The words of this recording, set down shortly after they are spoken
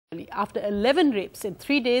After 11 rapes in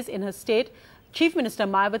 3 days in her state, Chief Minister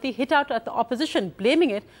Mayawati hit out at the opposition, blaming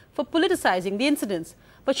it for politicizing the incidents.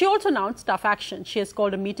 But she also announced tough action. She has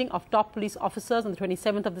called a meeting of top police officers on the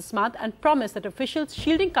 27th of this month and promised that officials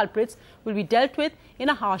shielding culprits will be dealt with in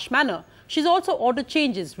a harsh manner. She's also ordered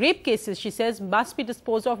changes. Rape cases, she says, must be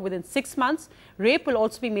disposed of within 6 months. Rape will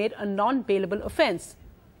also be made a non-bailable offence.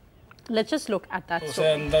 Let's just look at that story.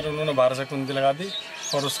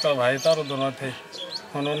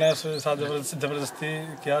 उन्होंने साथ जबरदस्ती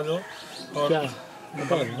किया जो और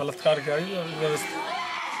बलात्कार किया।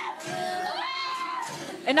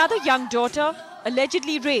 Another young daughter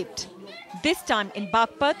allegedly raped, this time in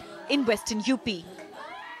Baghpat in western UP.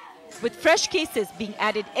 With fresh cases being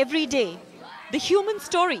added every day, the human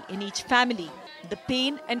story in each family, the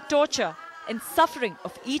pain and torture and suffering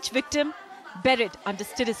of each victim buried under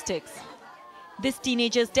statistics. This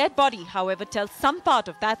teenager's dead body, however, tells some part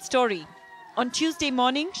of that story. On Tuesday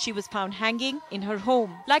morning, she was found hanging in her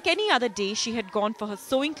home. Like any other day, she had gone for her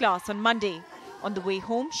sewing class on Monday. On the way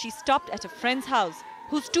home, she stopped at a friend's house,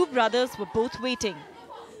 whose two brothers were both waiting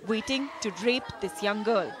to rape this young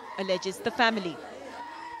girl, alleges the family.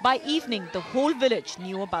 By evening, the whole village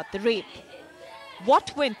knew about the rape.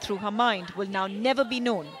 What went through her mind will now never be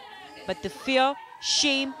known. But the fear,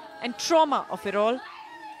 shame and trauma of it all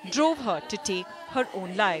drove her to take her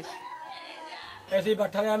own life. ऐसे ही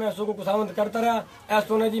बैठा रहा, मैं उसको कुसावंत करता रहा।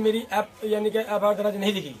 ऐसा ने जी मेरी ऐप यानी कि ऐप दराज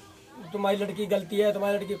नहीं दिखी। तुम्हारी लड़की गलती है,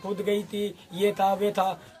 तुम्हारी लड़की खुद गई थी, ये था वे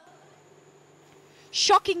था।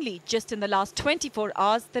 Shockingly, just in the last 24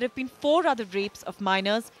 hours, there have been 4 other rapes of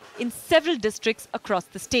minors in several districts across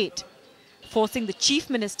the state, forcing the Chief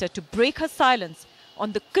Minister to break her silence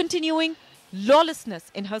on the continuing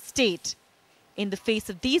lawlessness in her state. In the face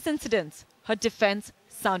of these incidents, her defense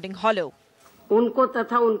sounding hollow. उनको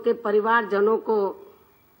तथा उनके परिवारजनों को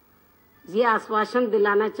ये आश्वासन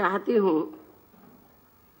दिलाना चाहती हूं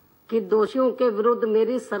कि दोषियों के विरुद्ध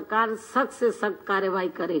मेरी सरकार सख्त से सख्त कार्रवाई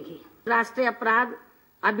करेगी। राष्ट्रीय अपराध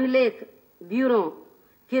अभिलेख ब्यूरो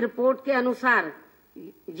की रिपोर्ट के अनुसार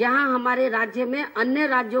जहां हमारे राज्य में अन्य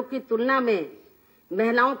राज्यों की तुलना में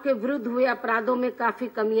महिलाओं के विरुद्ध हुए अपराधों में काफी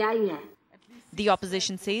कमी आई है। The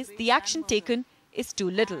opposition says the action taken is too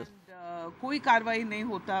little. कोई कार्रवाई नहीं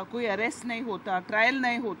होता, कोई अरेस्ट नहीं होता, ट्रायल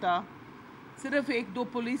नहीं होता, सिर्फ 1-2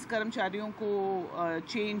 पुलिस कर्मचारियों को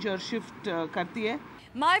चेंज और शिफ्ट करती है।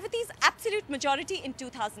 Mayawati's absolute majority in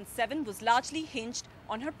 2007 was largely hinged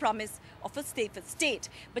on her promise of a safer state.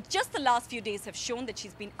 But just the last few days have shown that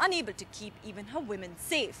she's been unable to keep even her women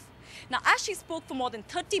safe. Now, as she spoke for more than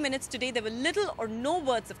 30 minutes today, there were little or no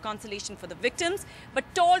words of consolation for the victims, but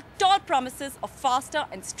tall promises of faster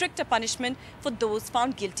and stricter punishment for those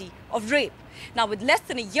found guilty of rape. Now, with less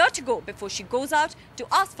than a year to go before she goes out to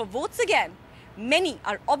ask for votes again, many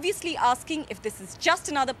are obviously asking if this is just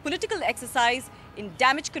another political exercise in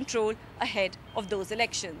damage control ahead of those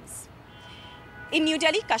elections. In New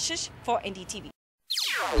Delhi, Kashish for NDTV.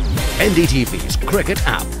 NDTV's cricket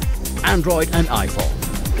app, Android and iPhone.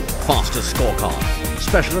 Fastest scorecard,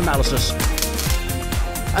 special analysis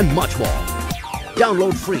and much more.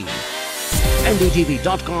 Download free.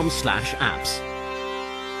 ndtv.com/apps.